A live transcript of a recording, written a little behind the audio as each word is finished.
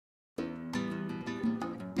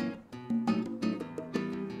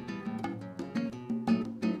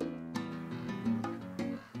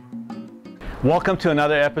Welcome to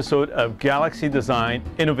another episode of Galaxy Design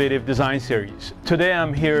Innovative Design Series. Today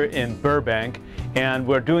I'm here in Burbank and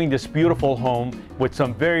we're doing this beautiful home with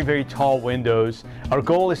some very tall windows. Our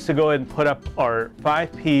goal is to go ahead and put up our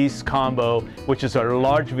 5-piece combo, which is our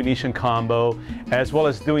large Venetian combo, as well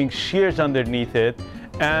as doing shears underneath it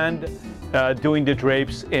and doing the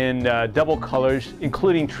drapes in double colors,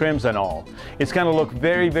 including trims and all. It's going to look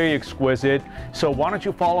very exquisite. So why don't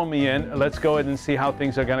you follow me in? Let's go ahead and see how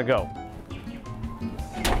things are going to go.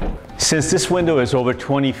 Since this window is over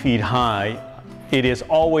 20 feet high, it is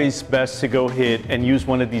always best to go ahead and use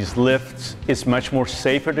one of these lifts. It's much more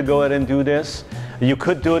safer to go ahead and do this. You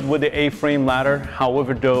could do it with the A-frame ladder.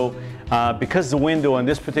 However, though, because the window in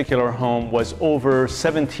this particular home was over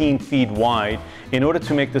 17 feet wide, in order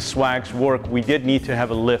to make the swags work, we did need to have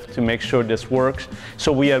a lift to make sure this works.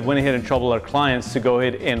 So we had went ahead and troubled our clients to go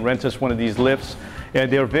ahead and rent us one of these lifts.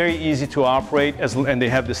 They're very easy to operate and they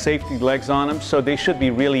have the safety legs on them, so they should be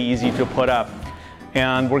really easy to put up.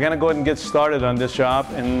 And we're going to go ahead and get started on this job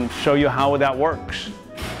and show you how that works.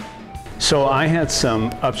 So I had some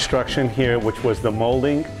obstruction here, which was the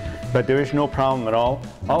molding, but there is no problem at all.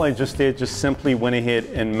 All I just did, just simply went ahead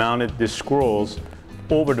and mounted the screws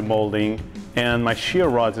over the molding, and my shear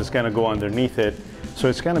rods is going to go underneath it, so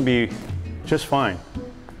it's going to be just fine.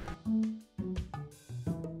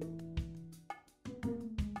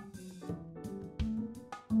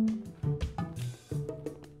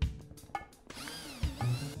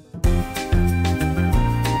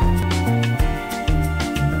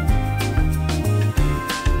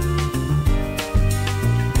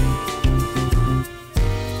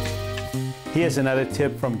 Here's another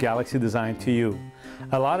tip from Galaxy Design to you.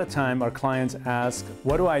 A lot of time our clients ask,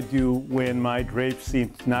 what do I do when my drapes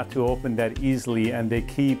seem not to open that easily and they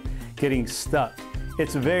keep getting stuck?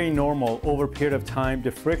 It's very normal. Over a period of time,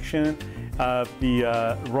 the friction of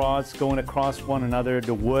the rods going across one another,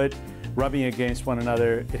 the wood rubbing against one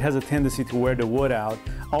another, it has a tendency to wear the wood out.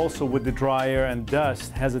 Also with the dryer and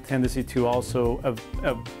dust has a tendency to also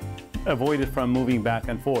avoid it from moving back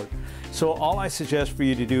and forth. So all I suggest for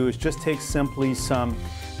you to do is just take simply some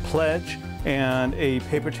pledge and a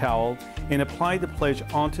paper towel and apply the pledge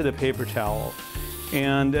onto the paper towel.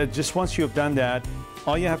 And just once you have done that,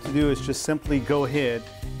 all you have to do is just simply go ahead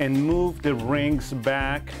and move the rings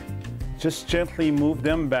back. Just gently move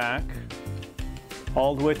them back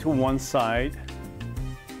all the way to one side.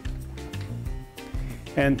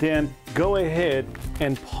 And then go ahead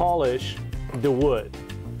and polish the wood.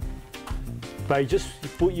 By just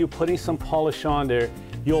you putting some polish on there,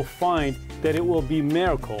 you'll find that it will be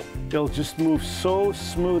miracle. It'll just move so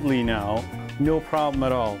smoothly now, no problem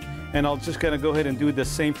at all. And I'm just gonna go ahead and do the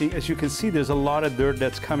same thing. As you can see, there's a lot of dirt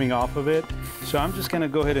that's coming off of it. So I'm just gonna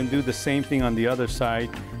go ahead and do the same thing on the other side,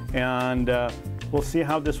 and we'll see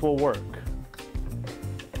how this will work.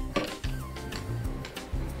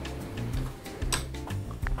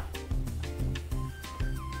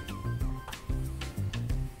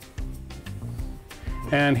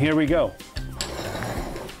 And here we go.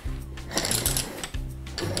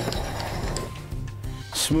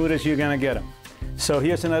 Smooth as you're gonna get them. So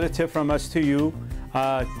here's another tip from us to you.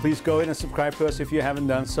 Please go ahead and subscribe to us if you haven't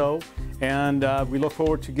done so. And we look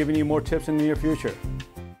forward to giving you more tips in the near future.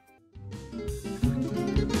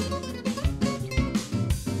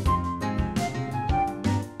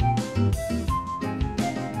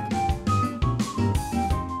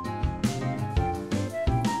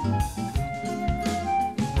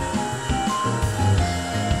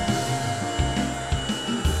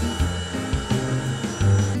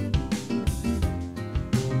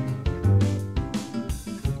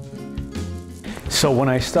 So when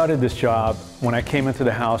I started this job, when I came into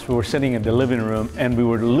the house, we were sitting in the living room and we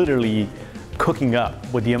were literally cooking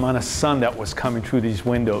up with the amount of sun that was coming through these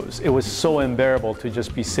windows. It was so unbearable to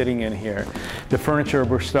just be sitting in here. The furniture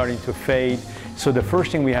was starting to fade. So the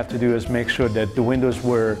first thing we have to do is make sure that the windows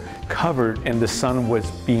were covered and the sun was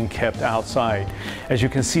being kept outside. As you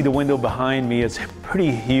can see, the window behind me is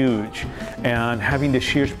pretty huge, and having the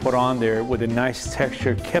shears put on there with a nice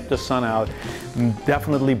texture kept the sun out,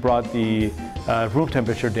 definitely brought the room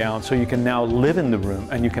temperature down, so you can now live in the room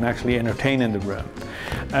and you can actually entertain in the room.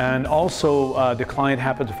 And also the client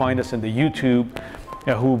happened to find us in the YouTube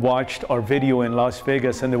who watched our video in Las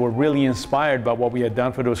Vegas, and they were really inspired by what we had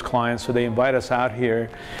done for those clients. So they invited us out here,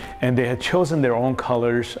 and they had chosen their own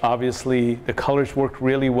colors. Obviously, the colors worked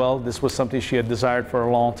really well. This was something she had desired for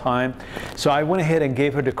a long time. So I went ahead and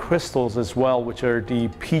gave her the crystals as well, which are the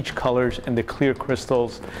peach colors and the clear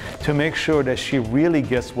crystals, to make sure that she really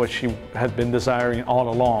gets what she had been desiring all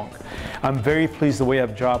along. I'm very pleased the way our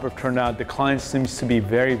job turned out. The client seems to be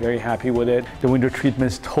very, very happy with it. The window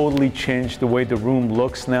treatments totally changed the way the room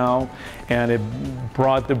looks now, and it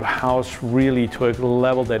brought the house really to a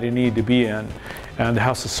level that it needed to be in. And the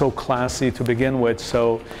house is so classy to begin with,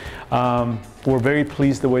 so we're very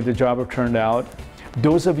pleased the way the job turned out.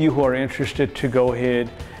 Those of you who are interested to go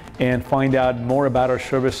ahead and find out more about our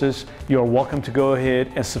services, you're welcome to go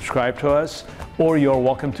ahead and subscribe to us, or you're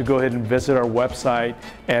welcome to go ahead and visit our website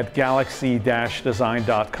at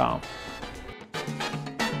galaxy-design.com.